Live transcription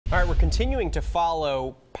All right, we're continuing to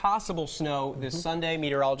follow possible snow this Sunday.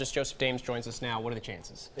 Meteorologist Joseph Dames joins us now. What are the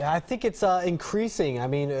chances? Yeah, I think it's increasing. I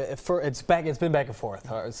mean, it's been back and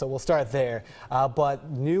forth. So we'll start there. But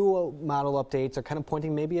new model updates are kind of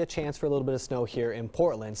pointing maybe a chance for a little bit of snow here in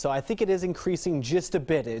Portland. So I think it is increasing just a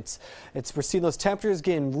bit. We're seeing those temperatures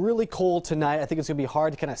getting really cold tonight. I think it's going to be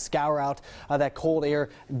hard to kind of scour out that cold air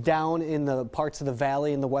down in the parts of the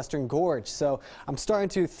valley in the western gorge. So I'm starting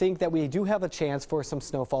to think that we do have a chance for some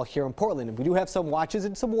snowfall here in Portland. We do have some watches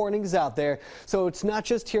and some warnings out there. So it's not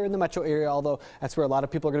just here in the metro area, although that's where a lot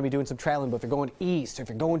of people are going to be doing some traveling. But if you're going east, or if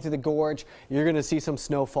you're going through the gorge, you're going to see some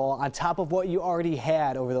snowfall on top of what you already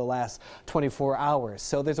had over the last 24 hours.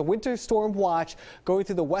 So there's a winter storm watch going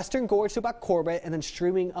through the western gorge to about Corbett and then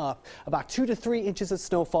streaming up about 2 to 3 inches of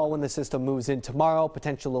snowfall when the system moves in tomorrow,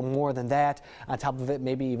 potentially a little more than that. On top of it,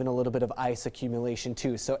 maybe even a little bit of ice accumulation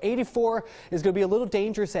too. So 84 is going to be a little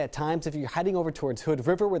dangerous at times if you're heading over towards Hood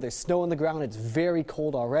River where there's snow on the ground. It's very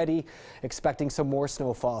cold already, expecting some more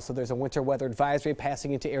snowfall. So there's a winter weather advisory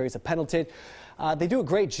passing into areas of Pendleton. They do a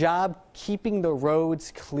great job keeping the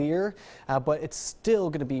roads clear, but it's still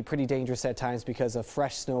going to be pretty dangerous at times because of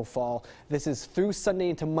fresh snowfall. This is through Sunday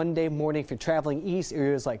into Monday morning. If you're traveling east,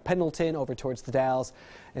 areas like Pendleton over towards the Dalles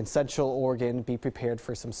and Central Oregon, be prepared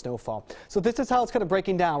for some snowfall. So this is how it's kind of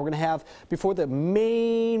breaking down. We're going to have, before the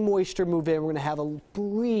main moisture move in, we're going to have a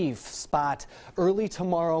brief spot early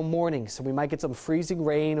tomorrow morning. So we might get some freezing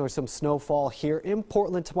rain or some snowfall here in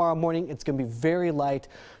Portland tomorrow morning. It's going to be very light,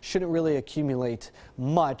 shouldn't really accumulate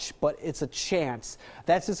much, but it's a chance.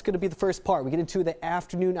 That's just going to be the first part. We get into the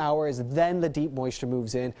afternoon hours, then the deep moisture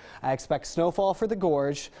moves in. I expect snowfall for the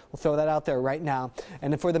gorge. We'll throw that out there right now.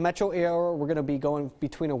 And then for the metro area, we're going to be going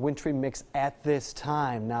between a wintry mix at this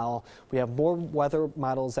time. Now, we have more weather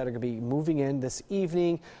models that are going to be moving in this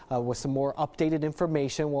evening with some more updated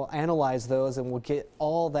information. We'll analyze those and we'll get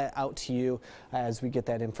all that out to you as we get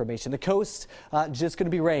that information. The coast, just going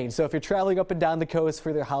to be rain. So if you're traveling up and down the coast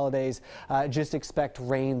for the holidays, just expect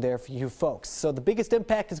rain there for you folks. So the biggest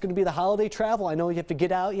impact is going to be the holiday travel. I know you have to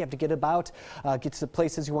get out, you have to get about, get to the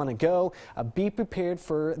places you want to go. Be prepared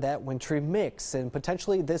for that wintry mix, and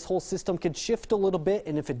potentially this whole system could shift a little bit,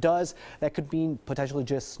 and if it does, that could mean potentially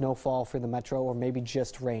just snowfall for the metro or maybe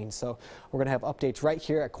just rain. So we're going to have updates right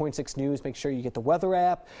here at Coin 6 News. Make sure you get the weather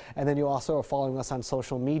app, and then you also are following us on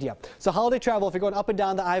social media. So holiday travel, if you're going up and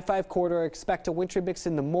down the I-5 corridor, expect a wintry mix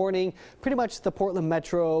in the morning, pretty much the Portland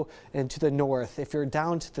metro and to the north. If you're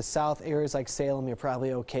down to the south areas like Salem, you're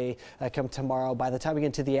probably okay come tomorrow. By the time we get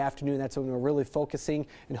into the afternoon, that's when we're really focusing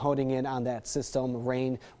and honing in on that system,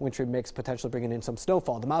 rain, wintry mix, potentially bringing in some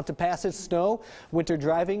snowfall. The mountain passes, snow, winter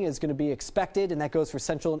driving is going to be expected, and that goes for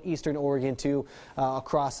central and eastern Oregon too,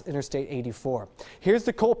 across Interstate 84. Here's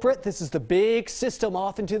the culprit. This is the big system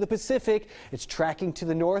off into the Pacific. It's tracking to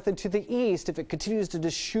the north and to the east. If it continues to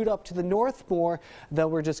just shoot up to the north more, then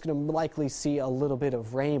we're just going to likely see a little bit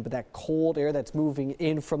of rain, but that cold air that's moving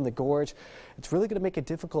in from the gorge, it's really going to make it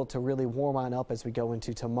difficult to really warm on up as we go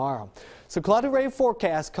into tomorrow. So cloudy rain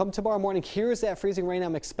forecast come tomorrow morning. Here's that freezing rain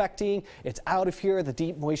I'm expecting. It's out of here. The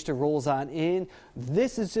deep moisture rolls on in.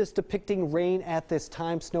 This is just depicting rain at this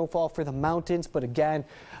time, snowfall for the mountains. But again,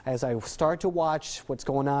 as I start to watch what's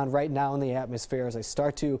going on right now in the atmosphere, as I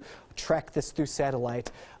start to track this through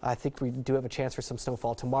satellite, I think we do have a chance for some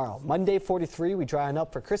snowfall tomorrow. Monday, 43, we drying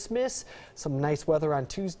up for Christmas. Some nice weather on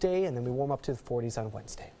Tuesday, and then we warm up to the 40s on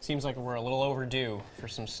Wednesday. Seems like we're a little overdue for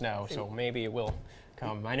some snow, so maybe it will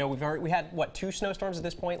come. I know we had, what, 2 snowstorms at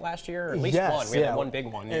this point last year? Or at least one. We had one big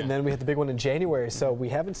one. Yeah. And then we had the big one in January, so we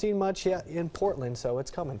haven't seen much yet in Portland, so it's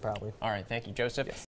coming probably. All right, thank you, Joseph. Yes.